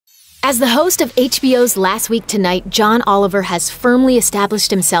As the host of HBO's Last Week Tonight, John Oliver has firmly established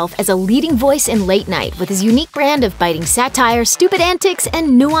himself as a leading voice in late night with his unique brand of biting satire, stupid antics,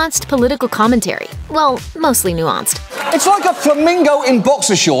 and nuanced political commentary. Well, mostly nuanced. It's like a flamingo in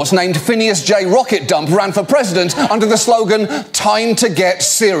boxer shorts named Phineas J. Rocket Dump ran for president under the slogan, "Time to get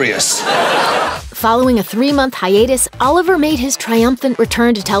serious." Following a 3-month hiatus, Oliver made his triumphant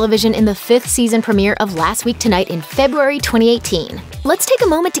return to television in the 5th season premiere of Last Week Tonight in February 2018. Let's take a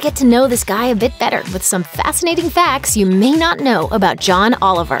moment to get to know this guy a bit better with some fascinating facts you may not know about John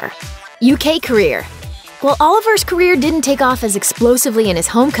Oliver. UK career. While Oliver's career didn't take off as explosively in his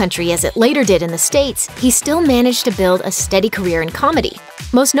home country as it later did in the States, he still managed to build a steady career in comedy.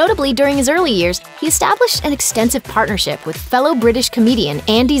 Most notably, during his early years, he established an extensive partnership with fellow British comedian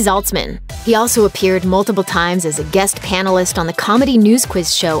Andy Zaltzman. He also appeared multiple times as a guest panelist on the comedy news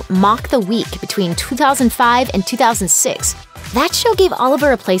quiz show Mock the Week between 2005 and 2006. That show gave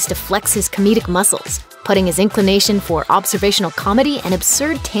Oliver a place to flex his comedic muscles, putting his inclination for observational comedy and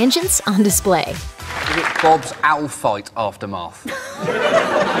absurd tangents on display. Is it Bob's owl fight aftermath?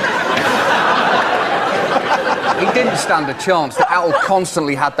 He didn't stand a chance. The owl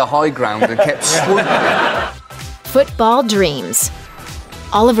constantly had the high ground and kept swooping. Football dreams.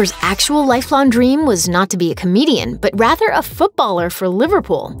 Oliver's actual lifelong dream was not to be a comedian, but rather a footballer for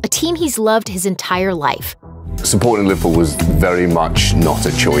Liverpool, a team he's loved his entire life. Supporting Liverpool was very much not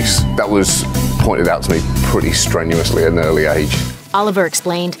a choice. That was pointed out to me pretty strenuously at an early age. Oliver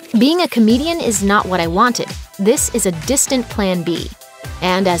explained, "Being a comedian is not what I wanted. This is a distant plan B."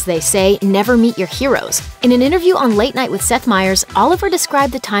 And as they say, never meet your heroes. In an interview on Late Night with Seth Meyers, Oliver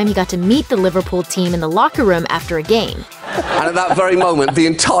described the time he got to meet the Liverpool team in the locker room after a game. And at that very moment, the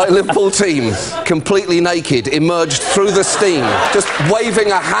entire Liverpool team, completely naked, emerged through the steam, just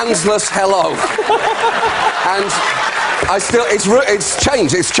waving a handsless hello. And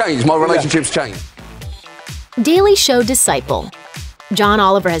it's changed. My relationship's changed. Daily Show disciple. John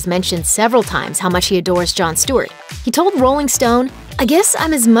Oliver has mentioned several times how much he adores Jon Stewart. He told Rolling Stone, "I guess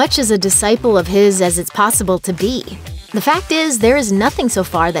I'm as much as a disciple of his as it's possible to be. The fact is, there is nothing so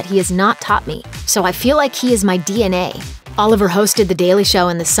far that he has not taught me, so I feel like he is my DNA." Oliver hosted The Daily Show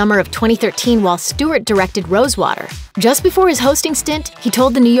in the summer of 2013 while Stewart directed Rosewater. Just before his hosting stint, he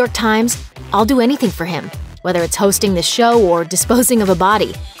told the New York Times, "I'll do anything for him, whether it's hosting the show or disposing of a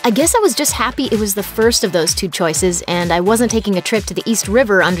body. I guess I was just happy it was the first of those two choices and I wasn't taking a trip to the East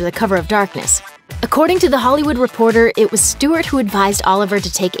River under the cover of darkness." According to The Hollywood Reporter, it was Stewart who advised Oliver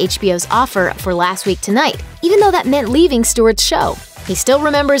to take HBO's offer for Last Week Tonight, even though that meant leaving Stewart's show. He still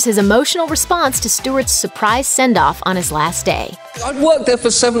remembers his emotional response to Stewart's surprise send-off on his last day. I'd worked there for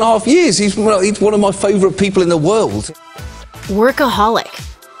 7.5 years. He's one of my favourite people in the world. Workaholic.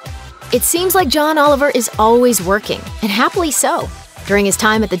 It seems like John Oliver is always working, and happily so. During his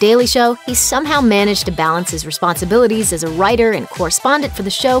time at The Daily Show, he somehow managed to balance his responsibilities as a writer and correspondent for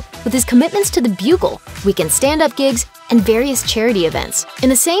the show with his commitments to the Bugle, weekend stand-up gigs, and various charity events. In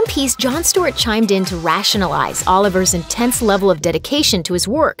the same piece, Jon Stewart chimed in to rationalize Oliver's intense level of dedication to his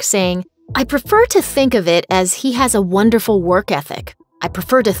work, saying, "I prefer to think of it as he has a wonderful work ethic. I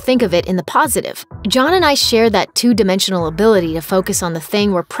prefer to think of it in the positive. John and I share that two-dimensional ability to focus on the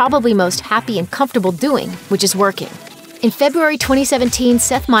thing we're probably most happy and comfortable doing, which is working." In February 2017,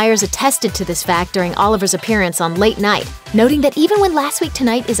 Seth Meyers attested to this fact during Oliver's appearance on Late Night, noting that even when Last Week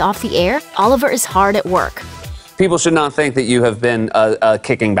Tonight is off the air, Oliver is hard at work. People should not think that you have been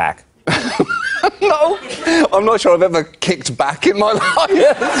kicking back. No, I'm not sure I've ever kicked back in my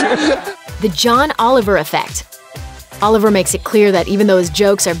life. The John Oliver effect. Oliver makes it clear that even though his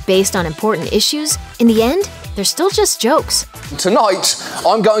jokes are based on important issues, in the end, they're still just jokes. Tonight,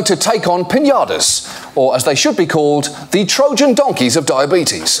 I'm going to take on pinatas, or as they should be called, the Trojan donkeys of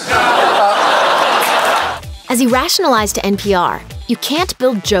diabetes. As he rationalized to NPR, you can't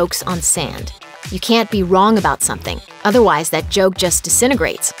build jokes on sand. You can't be wrong about something, otherwise that joke just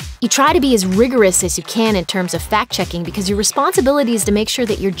disintegrates. You try to be as rigorous as you can in terms of fact-checking because your responsibility is to make sure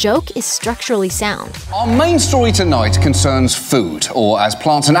that your joke is structurally sound. Our main story tonight concerns food, or as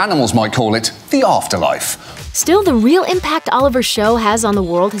plants and animals might call it, the afterlife. Still, the real impact Oliver's show has on the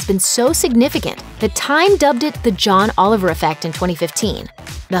world has been so significant that Time dubbed it the John Oliver effect in 2015.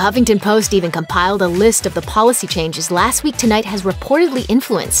 The Huffington Post even compiled a list of the policy changes Last Week Tonight has reportedly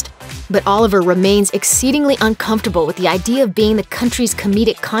influenced. But Oliver remains exceedingly uncomfortable with the idea of being the country's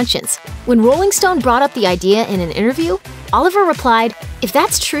comedic conscience. When Rolling Stone brought up the idea in an interview, Oliver replied, "If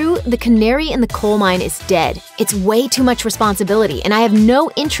that's true, the canary in the coal mine is dead. It's way too much responsibility, and I have no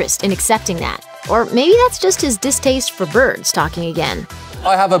interest in accepting that." Or maybe that's just his distaste for birds talking again.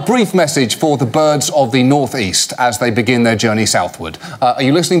 I have a brief message for the birds of the Northeast as they begin their journey southward. Are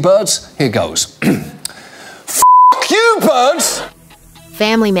you listening, birds? Here goes. F*** you, birds!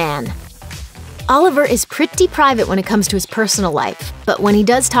 Family man. Oliver is pretty private when it comes to his personal life, but when he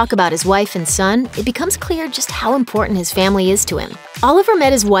does talk about his wife and son, it becomes clear just how important his family is to him. Oliver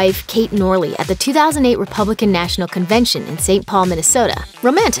met his wife, Kate Norley, at the 2008 Republican National Convention in St. Paul, Minnesota.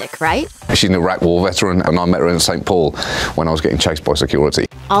 Romantic, right? She's an Iraq War veteran, and I met her in St. Paul when I was getting chased by security.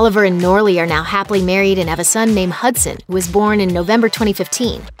 Oliver and Norley are now happily married and have a son named Hudson, who was born in November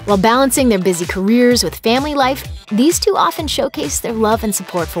 2015. While balancing their busy careers with family life, these two often showcase their love and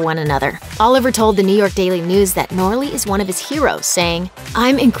support for one another. Oliver told the New York Daily News that Norley is one of his heroes, saying,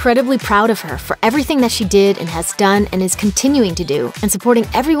 "I'm incredibly proud of her for everything that she did and has done and is continuing to do, and supporting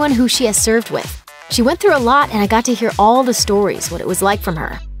everyone who she has served with. She went through a lot and I got to hear all the stories, what it was like from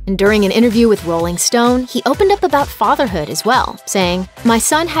her." And during an interview with Rolling Stone, he opened up about fatherhood as well, saying, "My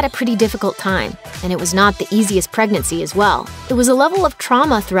son had a pretty difficult time, and it was not the easiest pregnancy as well. It was a level of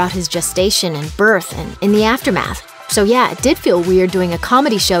trauma throughout his gestation and birth and in the aftermath. So yeah, it did feel weird doing a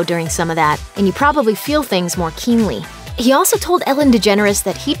comedy show during some of that, and you probably feel things more keenly." He also told Ellen DeGeneres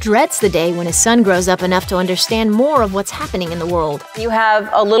that he dreads the day when his son grows up enough to understand more of what's happening in the world. You have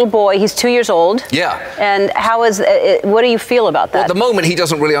a little boy, he's 2 years old. Yeah. And what do you feel about that? Well, at the moment, he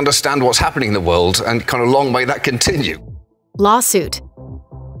doesn't really understand what's happening in the world, and kind of long may that continue. Lawsuit.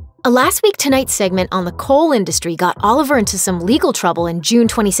 A Last Week Tonight segment on the coal industry got Oliver into some legal trouble in June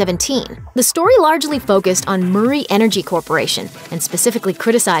 2017. The story largely focused on Murray Energy Corporation and specifically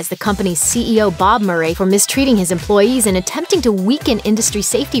criticized the company's CEO Bob Murray for mistreating his employees and attempting to weaken industry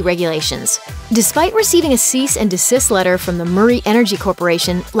safety regulations. Despite receiving a cease and desist letter from the Murray Energy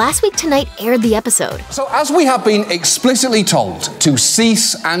Corporation, Last Week Tonight aired the episode. So as we have been explicitly told to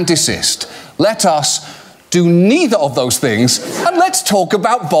cease and desist, let us do neither of those things, and let's talk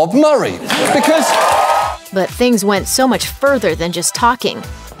about Bob Murray, because... But things went so much further than just talking.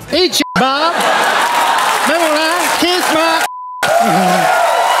 Eat your Bob. Remember that? Kiss my...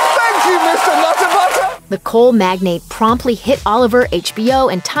 Thank you, Mr. Nutter. The coal magnate promptly hit Oliver,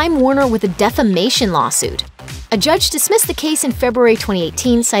 HBO, and Time Warner with a defamation lawsuit. A judge dismissed the case in February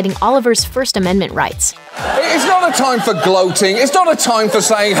 2018, citing Oliver's First Amendment rights. It's not a time for gloating. It's not a time for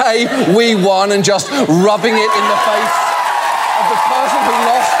saying, hey, we won, and just rubbing it in the face of the person who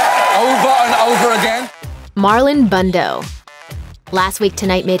lost over and over again. Marlon Bundo. Last Week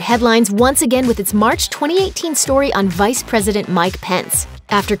Tonight made headlines once again with its March 2018 story on Vice President Mike Pence.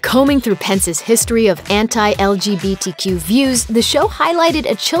 After combing through Pence's history of anti-LGBTQ views, the show highlighted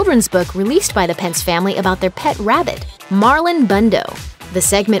a children's book released by the Pence family about their pet rabbit, Marlon Bundo. The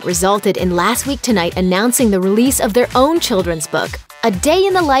segment resulted in Last Week Tonight announcing the release of their own children's book, A Day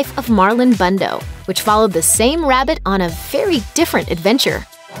in the Life of Marlon Bundo, which followed the same rabbit on a very different adventure.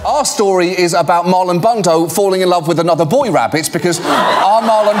 Our story is about Marlon Bundo falling in love with another boy rabbit because our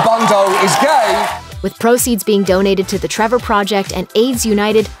Marlon Bundo is gay. With proceeds being donated to the Trevor Project and AIDS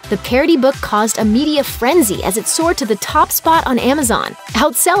United, the parody book caused a media frenzy as it soared to the top spot on Amazon,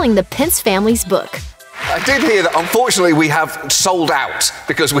 outselling the Pence family's book. I did hear that, unfortunately, we have sold out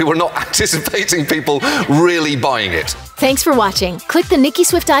because we were not anticipating people really buying it. Thanks for watching. Click the Nicki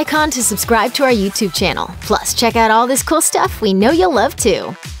Swift icon to subscribe to our YouTube channel. Plus, check out all this cool stuff we know you'll love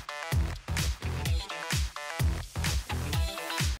too.